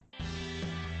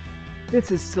This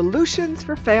is Solutions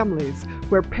for Families,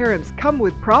 where parents come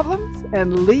with problems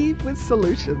and leave with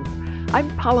solutions.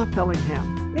 I'm Paula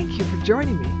Fellingham. Thank you for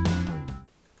joining me.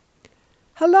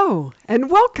 Hello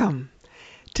and welcome.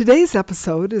 Today's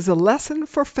episode is a lesson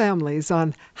for families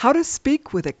on how to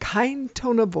speak with a kind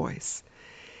tone of voice.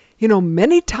 You know,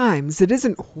 many times it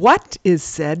isn't what is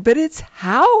said, but it's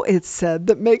how it's said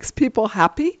that makes people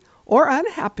happy or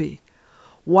unhappy.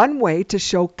 One way to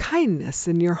show kindness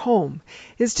in your home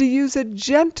is to use a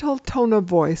gentle tone of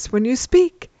voice when you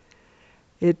speak.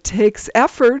 It takes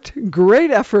effort, great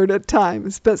effort at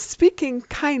times, but speaking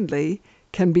kindly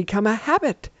can become a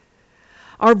habit.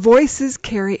 Our voices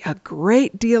carry a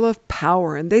great deal of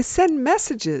power and they send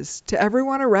messages to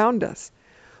everyone around us.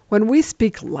 When we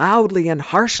speak loudly and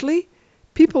harshly,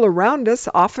 people around us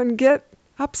often get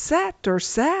upset or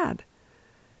sad.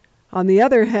 On the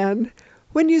other hand,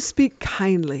 when you speak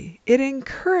kindly, it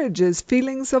encourages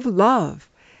feelings of love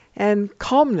and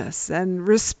calmness and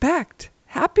respect,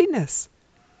 happiness.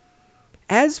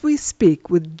 As we speak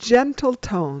with gentle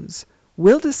tones,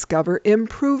 we'll discover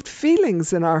improved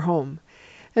feelings in our home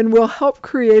and will help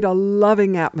create a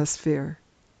loving atmosphere.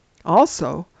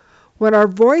 Also, when our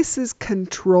voice is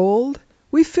controlled,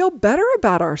 we feel better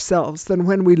about ourselves than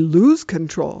when we lose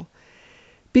control.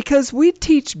 Because we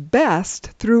teach best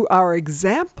through our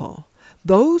example,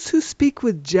 those who speak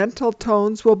with gentle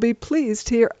tones will be pleased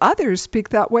to hear others speak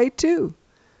that way too.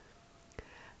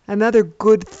 Another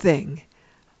good thing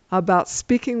about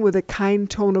speaking with a kind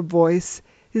tone of voice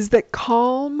is that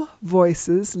calm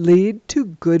voices lead to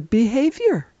good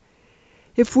behavior.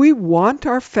 If we want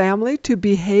our family to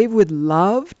behave with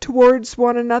love towards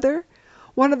one another,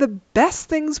 one of the best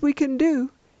things we can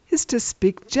do is to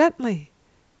speak gently,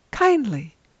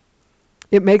 kindly.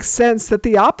 It makes sense that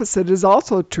the opposite is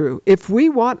also true. If we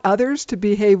want others to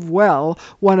behave well,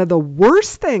 one of the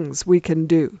worst things we can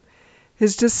do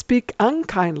is to speak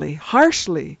unkindly,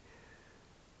 harshly,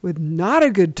 with not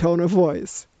a good tone of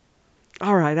voice.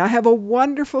 All right, I have a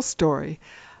wonderful story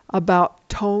about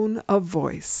tone of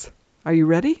voice. Are you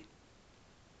ready?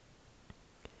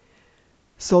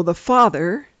 So the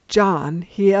father, John,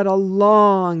 he had a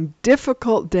long,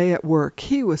 difficult day at work.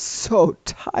 He was so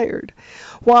tired.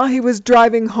 While he was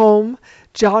driving home,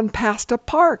 John passed a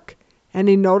park, and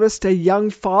he noticed a young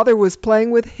father was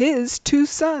playing with his two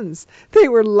sons. They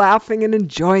were laughing and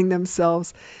enjoying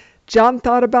themselves. John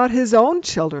thought about his own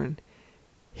children.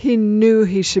 He knew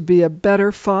he should be a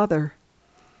better father.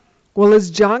 Well, as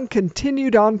John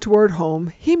continued on toward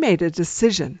home, he made a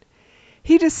decision.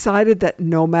 He decided that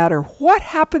no matter what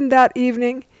happened that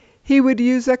evening, he would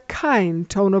use a kind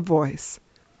tone of voice.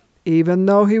 Even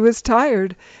though he was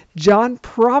tired, John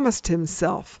promised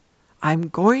himself, "I'm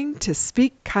going to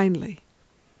speak kindly."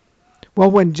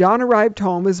 Well, when John arrived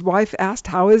home, his wife asked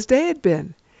how his day had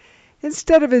been.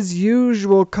 Instead of his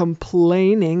usual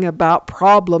complaining about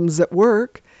problems at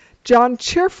work, John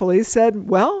cheerfully said,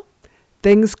 "Well,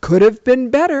 things could have been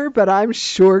better, but I'm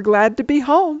sure glad to be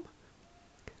home."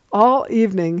 All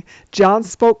evening, John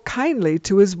spoke kindly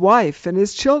to his wife and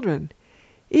his children.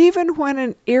 Even when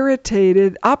an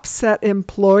irritated, upset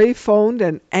employee phoned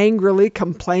and angrily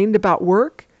complained about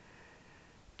work,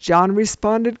 John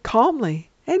responded calmly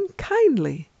and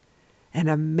kindly. An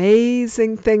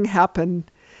amazing thing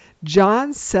happened.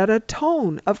 John set a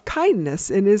tone of kindness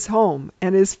in his home,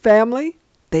 and his family,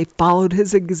 they followed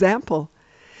his example.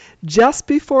 Just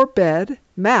before bed,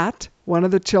 Matt, one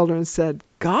of the children, said,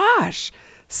 "Gosh,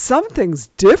 something's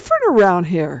different around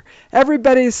here.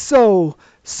 Everybody's so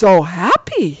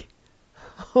happy."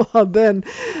 Well, then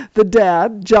the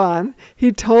dad, John,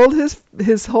 he told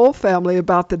his whole family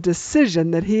about the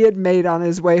decision that he had made on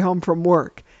his way home from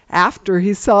work after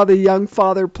he saw the young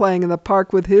father playing in the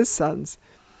park with his sons.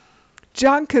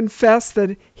 John confessed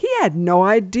that he had no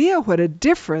idea what a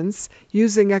difference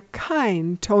using a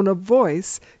kind tone of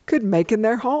voice could make in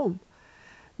their home.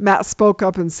 Matt spoke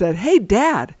up and said, "Hey,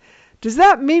 Dad, does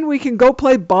that mean we can go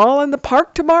play ball in the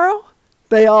park tomorrow?"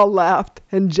 They all laughed,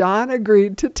 and John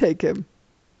agreed to take him.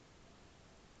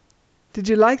 Did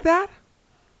you like that?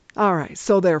 All right,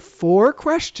 so there are 4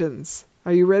 questions.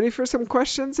 Are you ready for some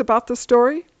questions about the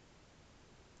story?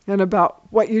 And about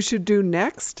what you should do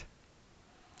next?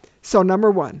 So number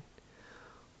 1,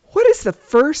 what is the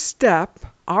first step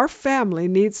our family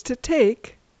needs to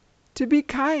take to be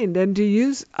kind and to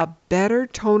use a better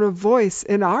tone of voice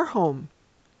in our home?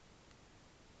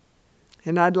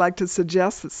 And I'd like to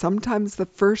suggest that sometimes the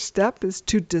first step is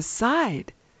to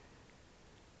decide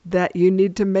that you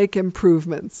need to make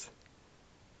improvements.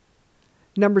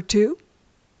 Number 2,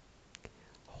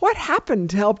 what happened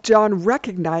to help John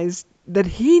recognize that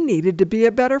he needed to be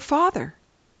a better father?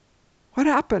 What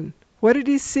happened? What did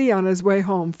he see on his way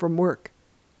home from work?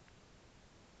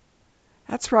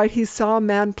 That's right, he saw a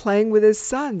man playing with his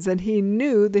sons, and he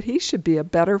knew that he should be a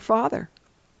better father.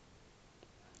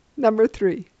 Number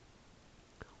 3.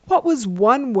 What was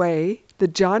one way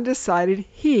that John decided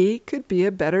he could be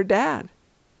a better dad?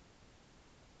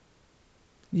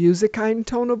 Use a kind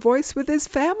tone of voice with his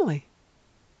family.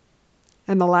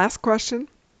 And the last question,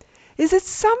 is it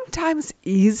sometimes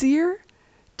easier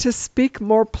to speak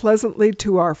more pleasantly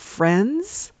to our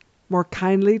friends, more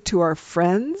kindly to our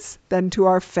friends than to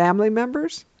our family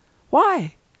members?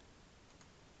 Why?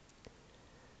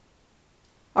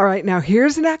 All right, now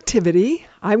here's an activity.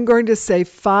 I'm going to say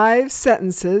 5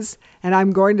 sentences, and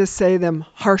I'm going to say them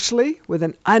harshly with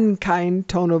an unkind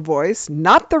tone of voice,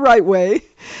 not the right way.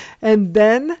 And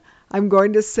then I'm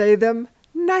going to say them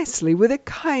nicely with a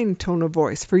kind tone of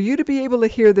voice for you to be able to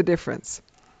hear the difference.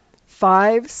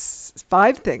 5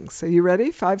 things. Are you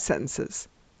ready? 5 sentences.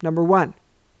 Number 1.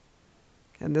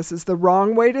 And this is the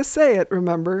wrong way to say it,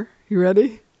 remember. You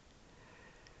ready?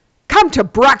 Come to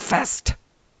breakfast!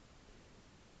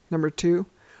 Number 2,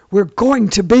 we're going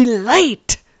to be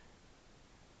late.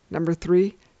 Number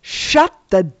 3, shut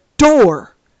the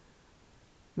door.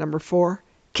 Number 4,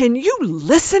 can you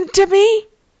listen to me?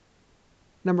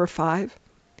 Number 5,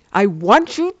 I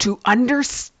want you to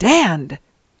understand.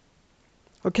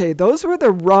 Okay, those were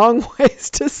the wrong ways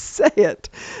to say it.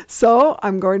 So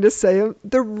I'm going to say them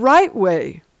the right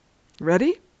way.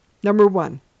 Ready? Number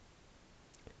 1,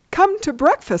 come to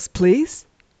breakfast, please.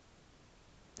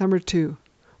 Number 2,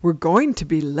 we're going to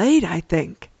be late, I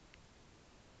think.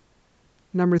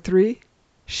 Number 3,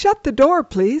 shut the door,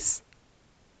 please.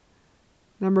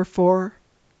 Number 4,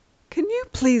 can you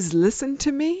please listen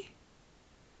to me?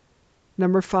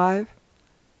 Number 5,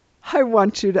 I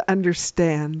want you to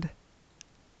understand.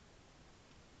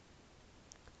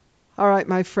 All right,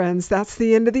 my friends, that's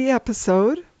the end of the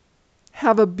episode.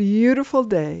 Have a beautiful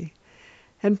day.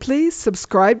 And please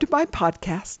subscribe to my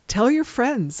podcast, tell your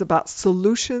friends about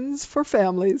Solutions for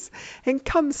Families, and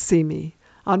come see me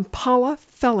on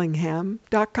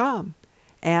paulafellingham.com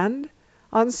and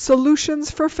on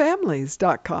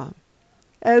solutionsforfamilies.com.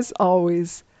 As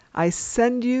always, I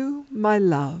send you my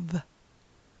love.